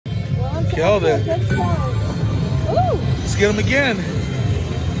Killed it. Good stuff. Ooh. Let's get them again.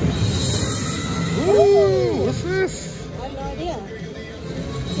 Ooh, what's this? I have no idea.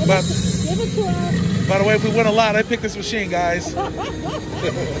 Give it to us. By the way, if we win a lot, I picked this machine, guys. Come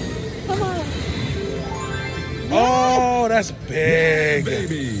on. Oh, that's big.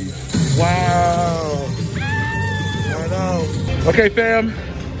 Baby. Wow. I know. Okay, fam.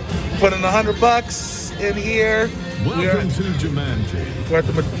 Putting $100 in here. Welcome to Jumanji. We're at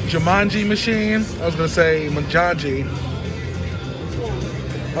the Jumanji machine. I was going to say Manjanji.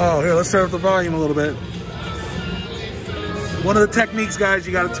 Oh, here, let's turn up the volume a little bit. One of the techniques, guys,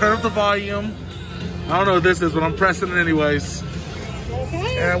 you got to turn up the volume. I don't know what this is, but I'm pressing it anyways.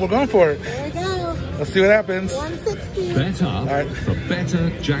 Okay. And we're going for it. There we go. Let's see what happens. 160. Bet up for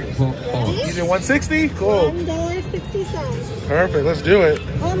better jackpot odds. You did 160? Cool. $1.60. Perfect. Let's do it.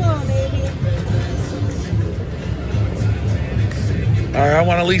 Come on, baby. All right, I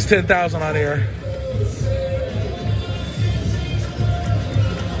want at least 10,000 on here.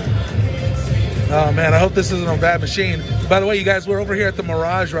 Oh man, I hope this isn't a bad machine. By the way, you guys, we're over here at the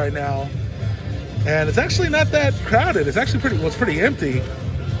Mirage right now, and it's actually not that crowded. It's actually pretty. Well, it's pretty empty.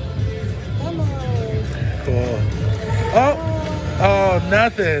 Come on. Cool. Oh,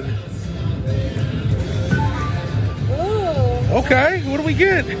 nothing. Ooh. Okay, what do we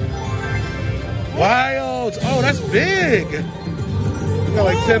get? Wilds. Oh, that's big. We got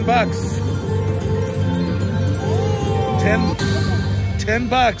like $10.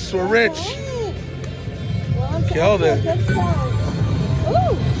 $10. We're rich. Killed it.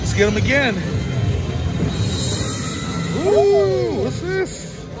 Ooh. Let's get them again. Ooh, what's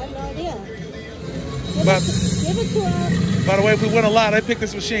this? I have no idea. Give it to us. By the way, if we win a lot, I picked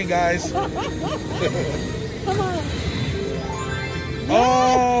this machine, guys. Come on.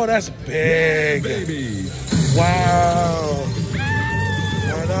 Oh, that's big. Baby. Wow.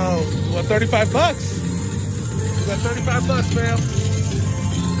 I know. What, $35? We got $35, fam.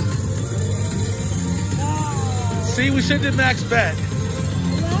 See, we should did max bet.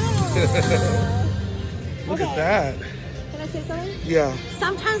 Look at that. Can I say something? Yeah.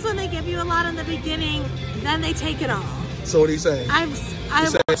 Sometimes when they give you a lot in the beginning, then they take it all. So what are you saying? I'm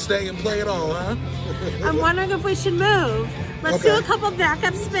Stay and play it all, huh? I'm wondering if we should move. Let's Okay. do a couple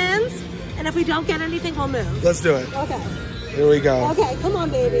backup spins, and if we don't get anything, we'll move. Let's do it. Okay. Here we go. Okay, come on,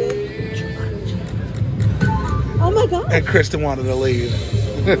 baby. Oh my God. And Kristen wanted to leave.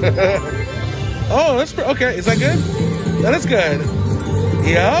 Oh, that's okay. Is that good? That is good.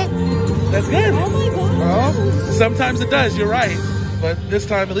 Yeah, that's good. Oh my God. Well, sometimes it does. You're right. But this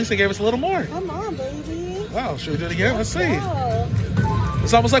time, at least they gave us a little more. Come on, baby. Wow. Should we do it again? Let's see. Go.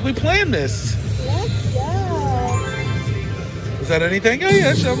 It's almost like we planned this. Let's go. Is that anything? Oh,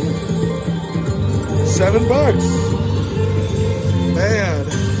 yeah. Show me. $7. Man.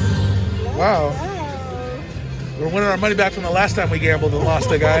 Let's Wow. go. We're winning our money back from the last time we gambled and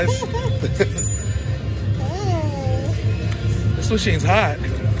lost it, guys. Hey. This machine's hot.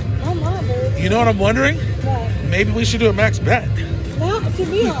 Come on, baby. You know what I'm wondering? What? Maybe we should do a max bet. No, to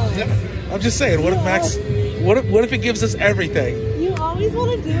be honest. Yeah. I'm just saying, what if max? What if it gives us everything? You always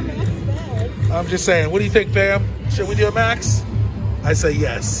want to do max bets. I'm just saying. What do you think, fam? Should we do a max? I say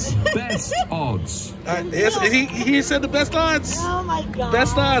yes. Best odds. Yes, he said the best odds. Oh my God.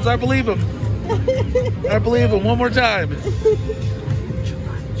 Best odds. I believe him. I believe him. One more time.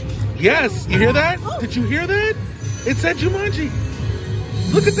 Yes. You hear that? Did you hear that? It said Jumanji.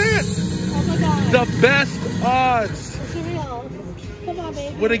 Look at that. Oh my God. The best odds. It's real. Come on,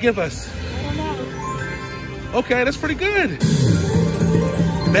 baby. What did it give us? I don't know. Okay, that's pretty good.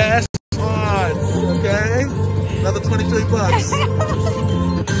 Best odds. Okay. Another $23.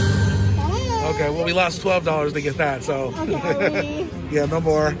 Okay, well, we lost $12 to get that, so. Okay. Yeah, no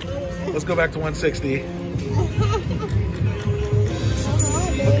more. Let's go back to 160.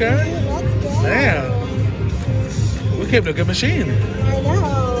 Okay. Let's go. Man. We came to a good machine. I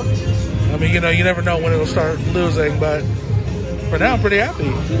know. I mean, you know, you never know when it'll start losing, but for now, I'm pretty happy.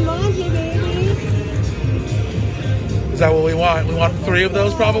 Jumanji, baby. Is that what we want? We want 3 of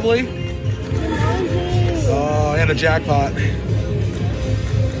those, probably? Jumanji. Oh, and a jackpot. Come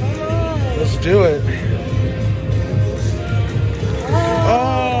on. Let's do it.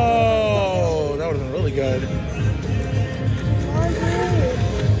 Oh, that would have been really good.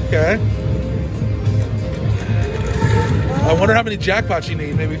 Jumanji. Okay. I wonder how many jackpots you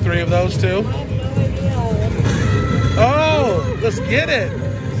need. Maybe 3 of those too. I have no idea. Oh, let's get it.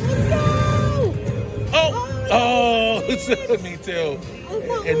 Let's go. Oh, me too.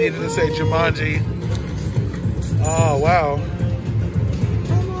 It needed to say Jumanji. Oh, wow.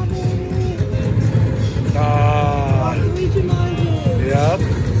 Come on, baby. Ah. Jumanji. Yep.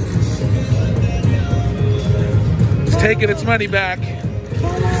 taking its money back.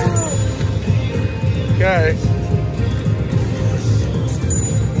 Okay.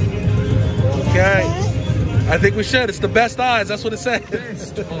 Okay. I think we should. It's the best odds. That's what it says.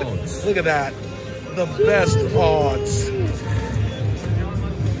 Best odds. Look at that. The best odds.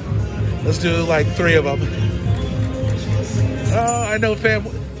 Let's do like 3 of them. Oh, I know, fam.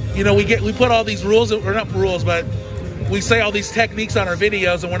 You know, we put all these rules, or not rules, but we say all these techniques on our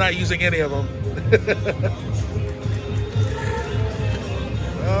videos and we're not using any of them.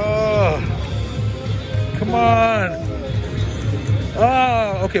 Oh, come on.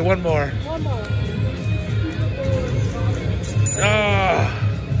 Oh, okay, one more. One more. Ah,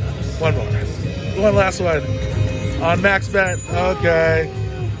 one more. One last one. On max bet. Okay.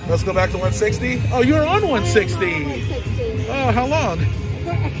 Let's go back to 160. Oh, you're on 160. 160. Oh, how long?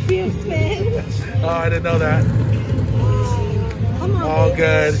 For a few spins. Oh, I didn't know that. Come on, All baby.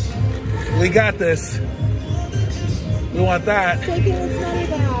 good. We got this. We want that. Taking this money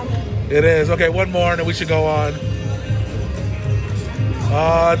back. It is. Okay, one more and then we should go on.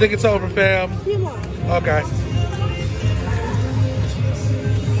 I think it's over, fam. A few more. Okay.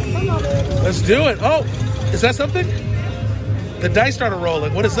 Come on, baby. Let's do it. Oh, is that something? The dice started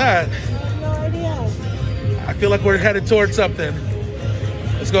rolling. What is that? I have no idea. I feel like we're headed towards something.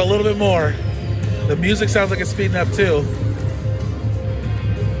 Let's go a little bit more. The music sounds like it's speeding up too.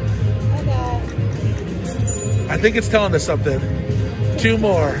 Okay. I think it's telling us something. 2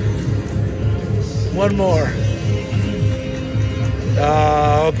 more. 1 more.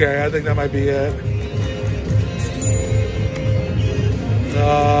 Okay, I think that might be it.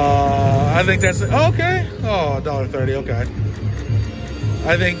 I think that's it. Okay. Oh, $1.30. Okay.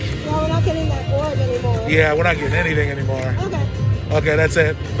 I think. No, we're not getting that orb anymore. Yeah, we're not getting anything anymore. Okay. Okay, that's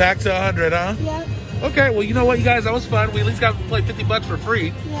it. Back to 100, huh? Yeah. Okay. Well, you know what, you guys? That was fun. We at least got to play 50 bucks for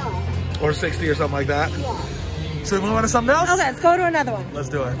free, Yeah. or 60 or something like that. Yeah. So we move on to something else. Okay, let's go to another one. Let's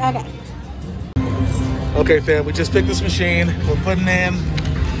do it. Okay. Okay, fam. We just picked this machine. We're putting in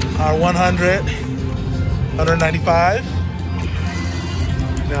our 100, 195.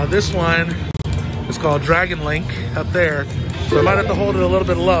 Now this one is called Dragon Link up there. So I might have to hold it a little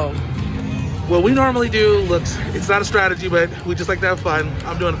bit low. What we normally do, looks, it's not a strategy, but we just like to have fun.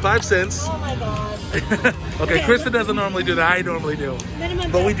 I'm doing 5 cents. Oh my God. Okay, Kristen doesn't normally do that. I normally do.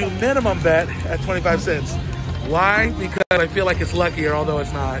 Minimum But we bet. do minimum bet at 25 cents. Why? Because I feel like it's luckier, although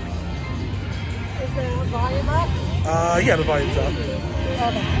it's not. Is the volume up? Yeah, the volume's up.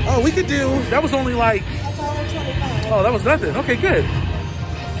 Okay. Oh, we could do, that was only like, That's all at 25. oh, that was nothing. Okay, good.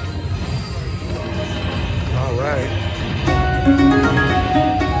 All right.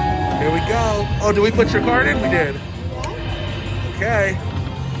 Here we go. Oh, did we put your card in? We did. Okay.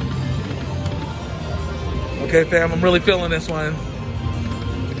 Okay, fam, I'm really feeling this one.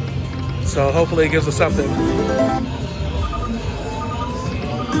 So hopefully it gives us something.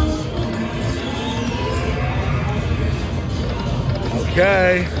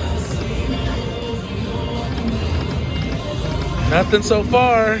 Okay. Nothing so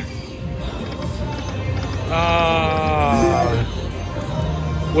far.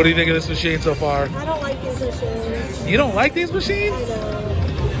 What do you think of this machine so far? I don't like these machines. You don't like these machines? I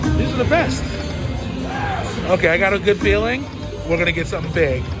know. These are the best. Okay, I got a good feeling. We're gonna get something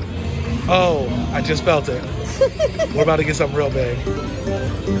big. Oh, I just felt it. We're about to get something real big.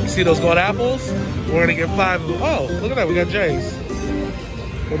 You see those gold apples? We're gonna get 5 of them. Oh, look at that, we got J's.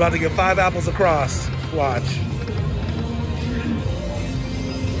 We're about to get 5 apples across. Watch.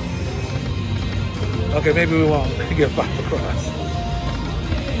 Okay, maybe we won't get 5 across.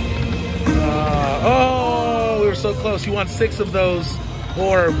 Oh, we were so close. You want 6 of those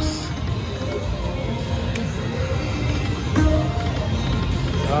orbs.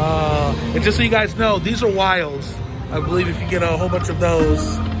 And just so you guys know, these are wilds. I believe if you get a whole bunch of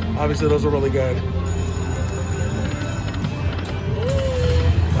those, obviously those are really good.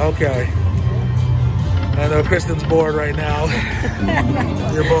 Okay. I know Kristen's bored right now.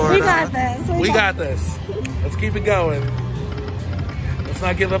 You're bored. We got this. We got this. Let's keep it going. Let's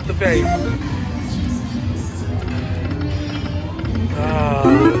not give up the faith.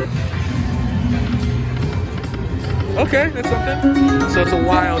 Okay, that's something. So it's a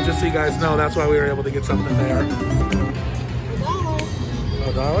wild, just so you guys know. That's why we were able to get something there. $1?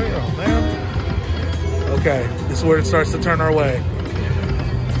 Oh, man. Okay, this is where it starts to turn our way.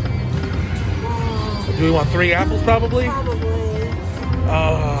 Do we want 3 apples, probably? Probably.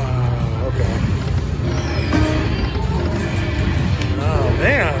 Oh, okay. Oh,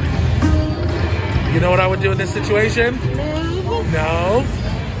 man. You know what I would do in this situation? No.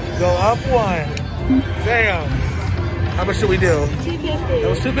 Go up 1. Damn. How much should we do? $2.50. That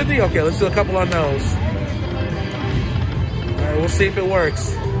was $2.50? Okay, let's do a couple on those. right, we'll see if it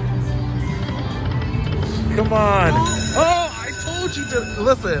works. Come on. Oh, I told you to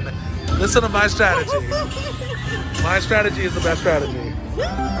listen. Listen to my strategy. My strategy is the best strategy. Look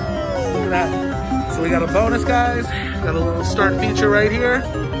at that. So we got a bonus, guys. Got a little start feature right here.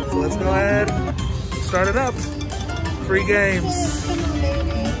 So let's go ahead, start it up. Free games.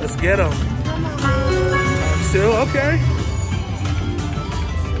 Let's get them. Times 2, okay.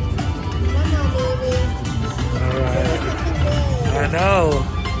 All right. I know.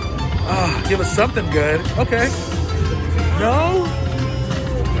 Oh, give us something good. Okay. No?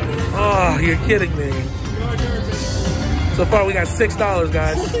 Oh, you're kidding me. So far, we got $6,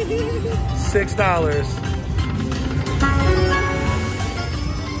 guys.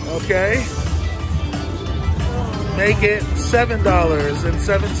 $6. Okay. Make it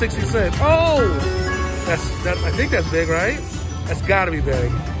 $7.66. Oh, that's I think that's big, right? That's got to be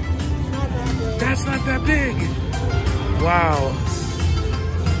big. That's not that big. Wow.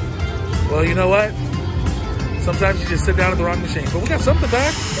 Well, you know what? Sometimes you just sit down at the wrong machine. But we got something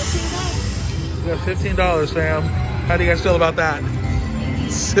back. We got $15, fam. How do you guys feel about that?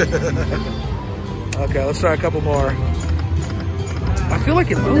 Okay, let's try a couple more. I feel like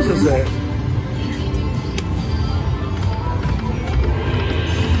it loses it.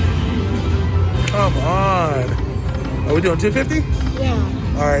 Come on. Are we doing 250? Yeah.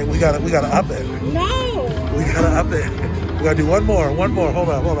 All right, we gotta up it. No. We gotta up it. We gotta do one more. Hold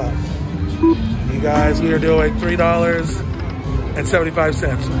on. You guys, we are doing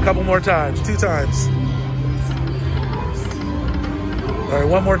 $3.75. A couple more times, 2 times. All right,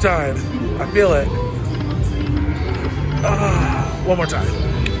 one more time. I feel it. One more time.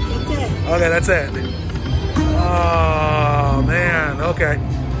 That's it. Okay, that's it. Oh, man. Okay.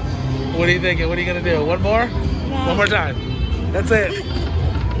 What are you thinking? What are you going to do? One more? No. One more time. That's it.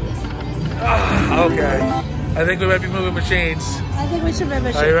 Okay. I think we might be moving machines. I think we should move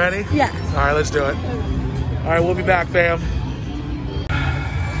machines. Are you ready? Yeah. All right, let's do it. All right, we'll be back, fam.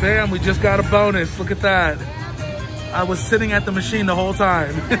 Fam, we just got a bonus. Look at that. I was sitting at the machine the whole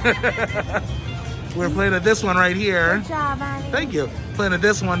time. We're playing at this one right here. Good job, honey. Thank you. Playing at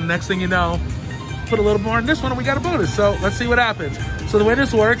this one. Next thing you know, put a little more in this one and we got a bonus. So let's see what happens. So the way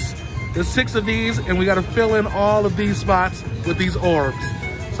this works, there's 6 of these and we got to fill in all of these spots with these orbs.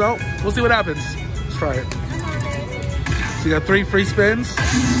 So we'll see what happens. Let's try it. So you got 3 free spins.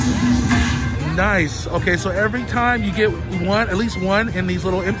 Nice. Okay, so every time you get one, at least one in these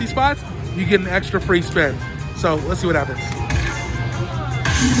little empty spots, you get an extra free spin. So let's see what happens.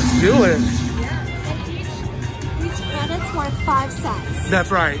 Let's do it. Each credit's worth 5 cents. That's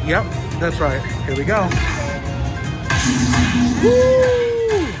right. Yep. That's right. Here we go.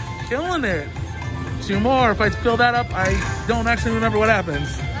 Woo! Killing it. 2 more. If I fill that up, I don't actually remember what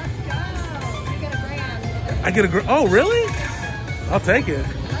happens. Let's go. You get a grand. I get a grand. Oh, really? I'll take it.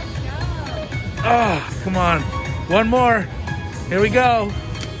 Let's go. Oh, come on. One more. Here we go.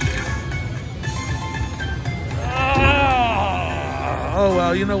 Oh,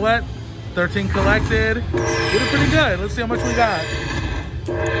 well, you know what? 13 collected. We did pretty good. Let's see how much we got.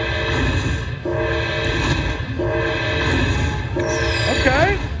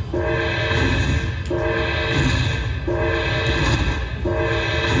 Okay.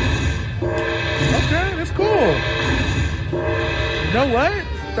 Okay, that's cool. You know what?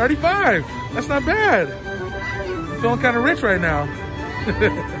 35. That's not bad. Feeling kind of rich right now.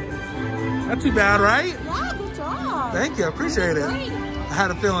 Not too bad, right? Yeah, good job. Thank you. I appreciate it. Great. I had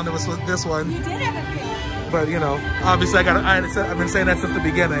a feeling it was with this one. You did have a feeling. But, you know, obviously I've been saying that since the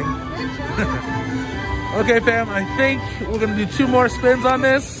beginning. Good job. Okay, fam, I think we're going to do 2 more spins on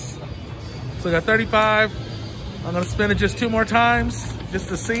this. So I got 35. I'm going to spin it just 2 more times just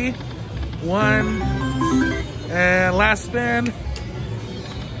to see. 1. And last spin.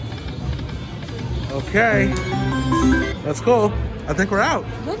 Okay. That's cool. I think we're out.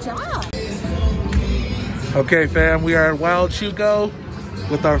 Good job. Okay, fam, we are at Wild Chuco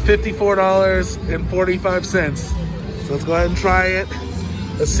with our $54.45. So let's go ahead and try it.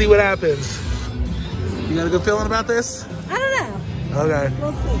 Let's see what happens. You got a good feeling about this? I don't know. Okay.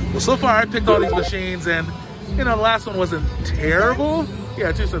 We'll see. Well, so far I picked all these machines and, you know, the last one wasn't terrible.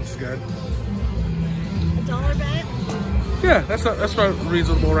 Yeah, 2 cents is good. $1 bet? Yeah, that's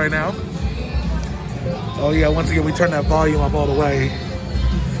reasonable right now. Oh yeah, once again, we turn that volume up all the way.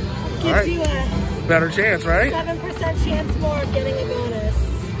 Gives you a better chance, right? 7% chance more of getting a bonus.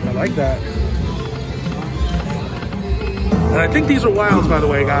 I like that. And I think these are wilds, by the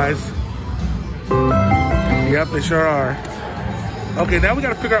way, guys. Yep, they sure are. Okay, now we got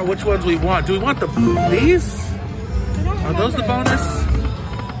to figure out which ones we want. Do we want these? Are those the bonus?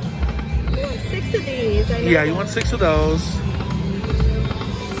 You want 6 of these. I know Yeah, you want 6 of those.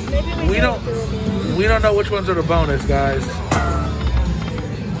 Maybe We don't know which ones are the bonus, guys.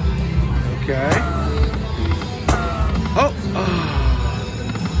 Okay. Oh,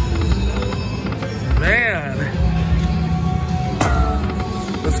 man.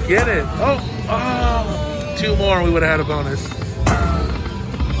 Let's get it. Oh, 2 more and we would have had a bonus.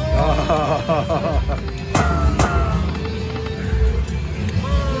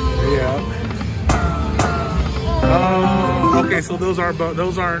 Yeah. Okay, so those aren't.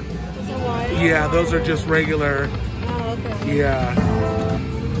 Yeah, those are just regular. Oh, okay. Yeah.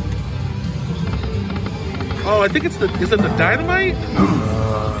 Oh, I think it's the. Is it the dynamite? No.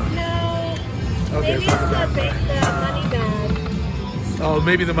 Okay, Maybe it's not the the dynamite. money bag. Oh,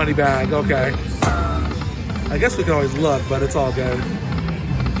 maybe the money bag. Okay. I guess we can always look, but it's all good.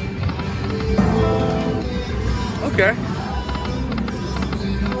 Okay.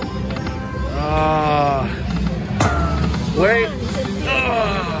 Wait.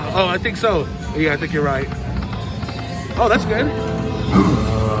 Oh, I think so. Yeah, I think you're right. Oh, that's good.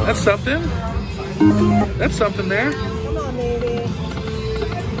 That's something. That's something there. Come on, baby.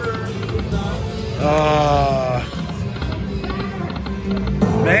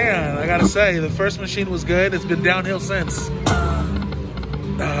 Man, I gotta say, the first machine was good. It's been downhill since. It's okay,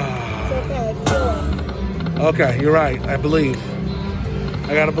 I feel it. Okay, you're right. I believe.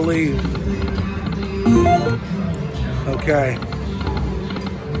 I gotta believe. Okay.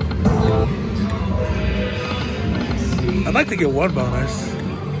 I'd like to get 1 bonus.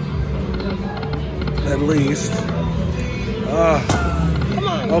 At least. Come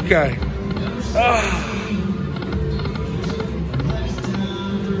on. Okay.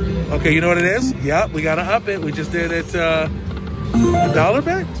 Okay, you know what it is? Yep, we gotta up it. We just did it, $1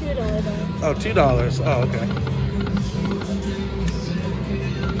 bet? $2 bet. Oh, $2. Oh,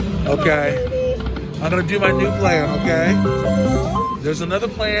 okay. Okay. I'm gonna do my new plan, okay? There's another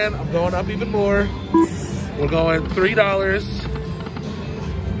plan. I'm going up even more. We're going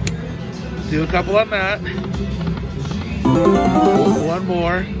 $3. Do a couple on that. 1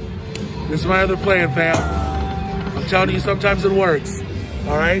 more. This is my other plan, fam. I'm telling you, sometimes it works.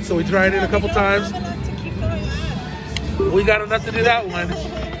 All right, so we tried it a couple times. We got enough to do that one.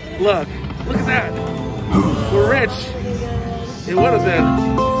 Look at that. We're rich. It would have been.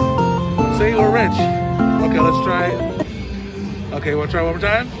 Say we're rich. Okay, let's try it. Okay, wanna try one more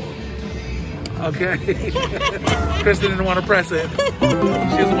time? Okay. Kristen didn't want to press it. She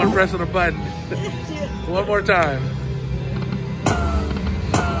doesn't want to press on a button. One more time.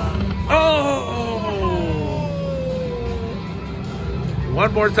 Oh!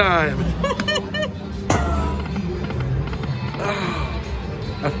 One more time.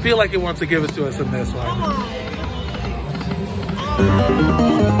 I feel like it wants to give it to us in this one.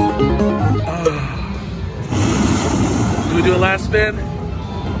 Do we do a last spin?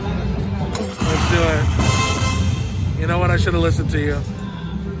 Let's do it. You know what? I should have listened to you.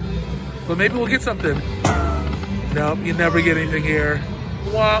 But maybe we'll get something. Nope, you never get anything here.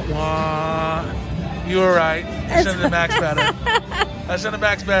 Wah, wah. You were right. I shouldn't have max bet it. I shouldn't have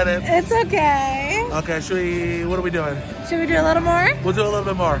max bet it. It's okay. Okay, what are we doing? Should we do a little more? We'll do a little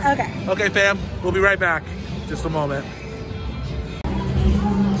bit more. Okay. Okay, fam. We'll be right back. Just a moment.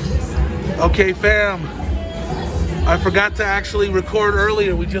 Okay, fam. I forgot to actually record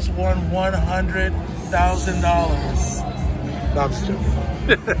earlier. We just won $100,000. No, I'm just joking.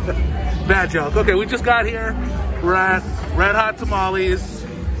 Bad joke. Okay, we just got here. We're at Red Hot Tamales.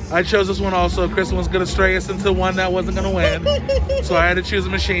 I chose this one also. Kristen was going to stray us into one that wasn't going to win. So I had to choose a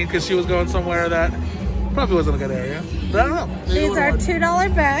machine because she was going somewhere that probably wasn't a good area. But I don't know. These are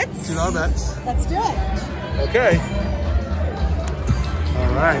 $2 bets. $2 bets. Let's do it. Okay.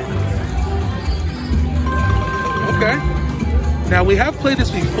 All right. Okay. Now we have played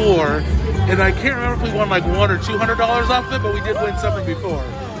this before, and I can't remember if we won like $100 or $200 off it, but we did win something before.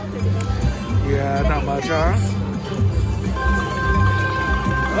 Yeah, not much, huh?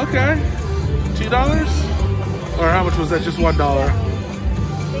 Okay. $2? Or how much was that? Just $1? I don't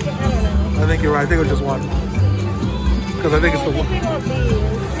know. I think you're right. I think it was just one. Because I think it's the one.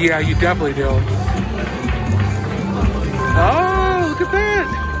 Yeah, you definitely do. Oh, look at that.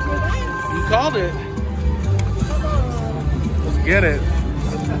 You called it. Let's get it.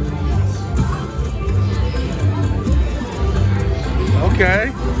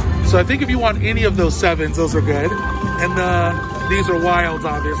 Okay. So I think if you want any of those 7s, those are good. And these are wilds,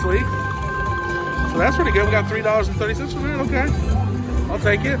 obviously. So that's pretty good. We got $3.30 from it. Okay. I'll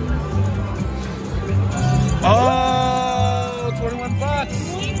take it. Oh, 21 bucks.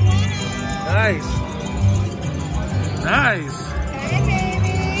 Nice. Nice. Hey,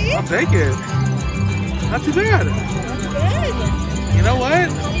 baby. I'll take it. Not too bad. That's good. You know what?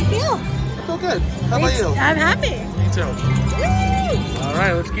 do you feel? I feel good. How about you? I'm happy. Me too. Woo! All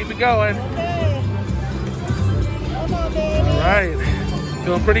right, let's keep it going. Okay. Come on, baby. All right.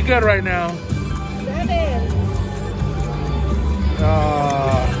 Feeling pretty good right now. 7.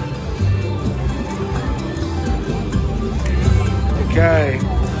 Okay.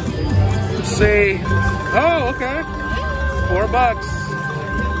 Let's see. Oh, okay. $4.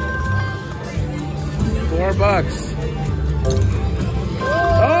 $4.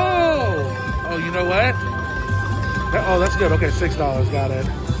 Oh, you know what? Oh, that's good. Okay, $6. Got it.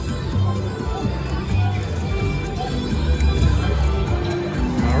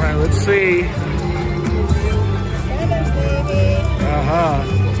 All right, let's see. 7, baby.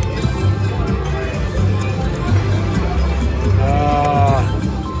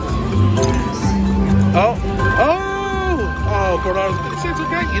 Oh, Coronado's 56.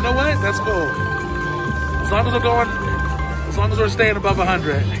 Okay, you know what? That's cool. As long as we're going, as long as we're staying above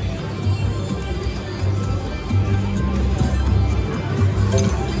 100.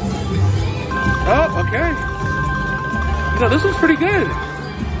 Oh, okay. You know, this one's pretty good.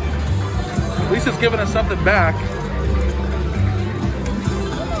 At least it's giving us something back.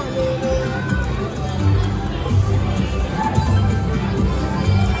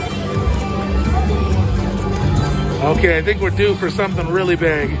 Okay, I think we're due for something really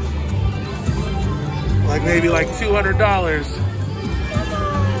big. Like maybe like $200.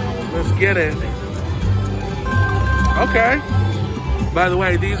 Let's get it. Okay. By the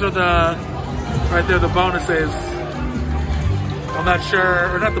way, these are the, right there, the bonuses. I'm not sure,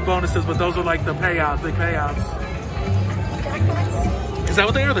 or not the bonuses, but those are like the payouts, big payouts. Jackpots? Is that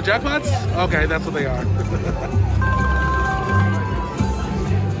what they are, the jackpots? Yeah. Okay, that's what they are.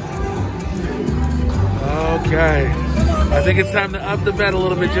 Okay. I think it's time to up the bet a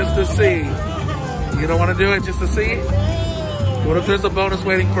little bit just to see. You don't want to do it just to see? What if there's a bonus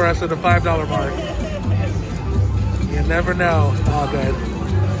waiting for us at the $5 mark? You never know. Oh, good.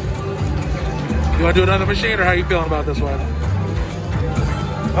 You want to do another machine, or how you feeling about this one?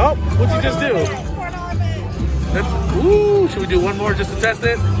 Oh, what'd you just do? $4 bet. Ooh, should we do one more just to test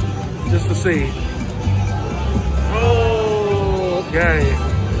it? Just to see. Oh, okay.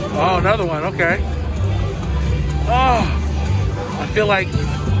 Oh, another one. Okay. Oh, I feel like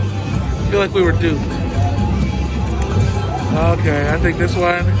we were duped. Okay, I think this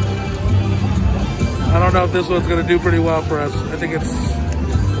one, I don't know if this one's gonna do pretty well for us. I think it's,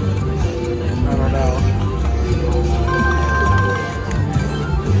 I don't know.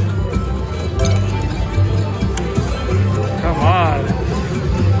 Come on.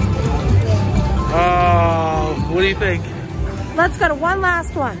 Oh, what do you think? Let's go to one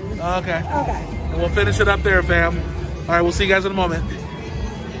last one. Okay. Okay. And we'll finish it up there, fam. All right, we'll see you guys in a moment.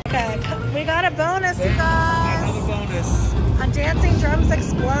 Okay, we got a bonus, you guys. Another bonus. A Dancing Drums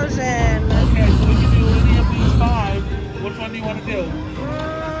Explosion. Okay, so we can do any of these 5. Which one do you want to do? You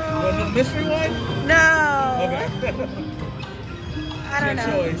want to do the mystery one? No. Okay. I don't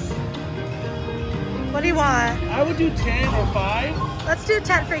know. Choice. What do you want? I would do 10 or 5. Let's do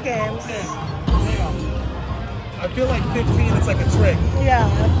 10 free games. 10. Yeah. I feel like 15, it's like a trick. Yeah.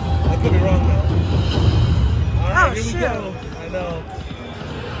 I could be wrong though. All right, here we shoot. go. I know.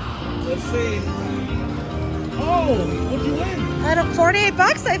 Let's see. Oh, what'd you win? I don't,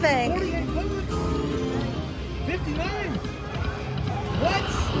 $48, I think. 48 bucks. 59. What?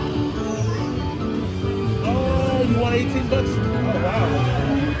 Oh, you won 18 bucks? Oh, wow.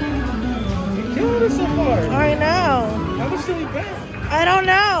 You're killing it so far. I know. How much did we bet? I don't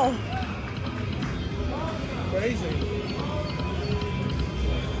know. Crazy.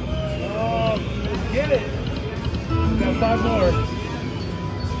 Oh, let's get it. We got 5 more.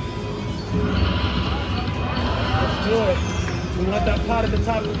 Let's do it. We want that pot at the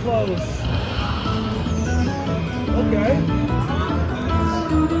top to close. Okay.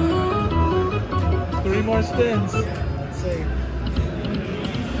 3 more spins. Let's see.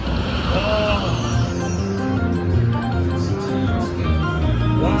 Oh.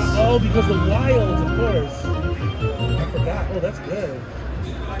 Wow. Oh, because the wild, of course. I forgot. Oh, that's good.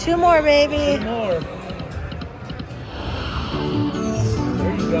 2 more, baby. 2 more.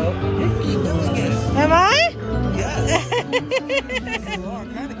 There you go. You're killing it. Am I? Yes.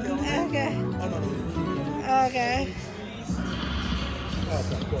 Okay. Oh, no. Okay. Oh,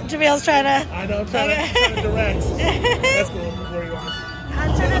 okay, cool. Jamil's trying to. I know, I'm trying to direct. That's cool. Where you are?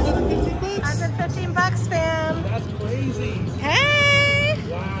 115 bucks, fam. That's crazy. Hey!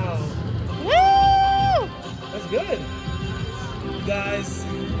 Wow. Woo! That's good. You guys,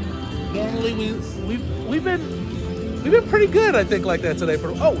 normally we've been We've been pretty good, I think, like that today.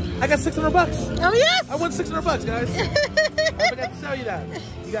 I got 600 bucks. Oh, yes. I won 600 bucks, guys. I forgot to tell you that.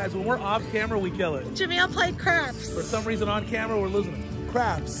 You guys, when we're off camera, we kill it. Jamil played craps. For some reason on camera, we're losing it.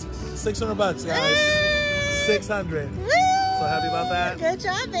 Craps. 600 bucks, guys. 600. Woo! So happy about that. Good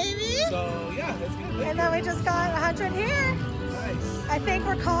job, baby. So, yeah, let's get it. And then we just got 100 here. Nice. I think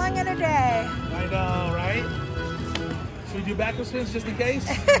we're calling it a day. I know, right? Should we do backup spins just in case?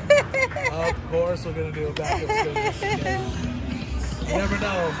 Of course we're going to do a backup spin just in case. You never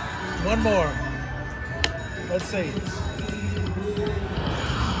know. One more. Let's see.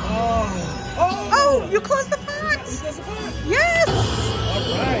 Oh, you closed the pot. You closed the pot. Yes.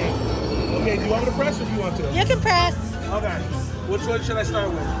 All right. Okay, do you want me to press or do you want to? You can press. Okay. Which one should I start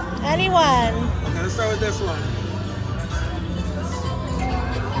with? Anyone. Okay, let's start with this one.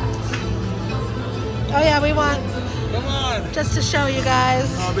 Oh yeah, we want. Come on. Just to show you guys.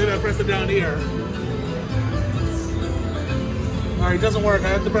 Oh, maybe I press it down here. All right, it doesn't work. I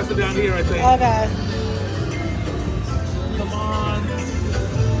have to press it down here, I think. Okay. Come on.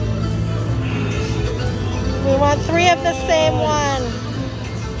 We want 3 of the same one.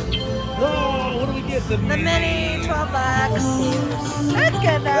 Oh, what do we get? The mini, 12 bucks. That's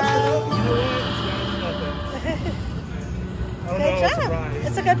good though. Good job.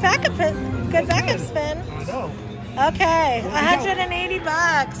 It's a good backup spin. I know. Okay, 180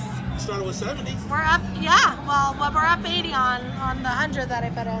 bucks. Started with 70. We're up, yeah. Well, we're up 80 on the 100 that I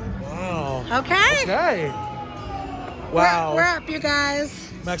put in. Wow. Okay. Okay. Wow. We're up, you guys.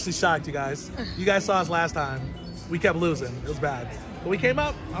 I'm actually shocked, you guys. You guys saw us last time. We kept losing. It was bad. But we came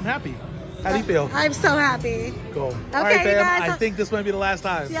up. I'm happy. How do you feel? I'm so happy. Cool. Okay, all right, fam. guys, I think this might be the last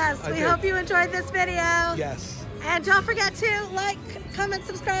time. Yes, we hope you enjoyed this video. Yes. And don't forget to like, comment,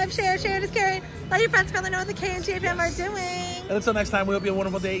 subscribe, share is caring. Let your friends know what the K&J Fam are doing. And until next time, we hope you have a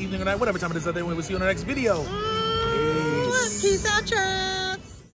wonderful day, evening, or night, whatever time it is that day. We will see you in our next video. Peace out, Trina.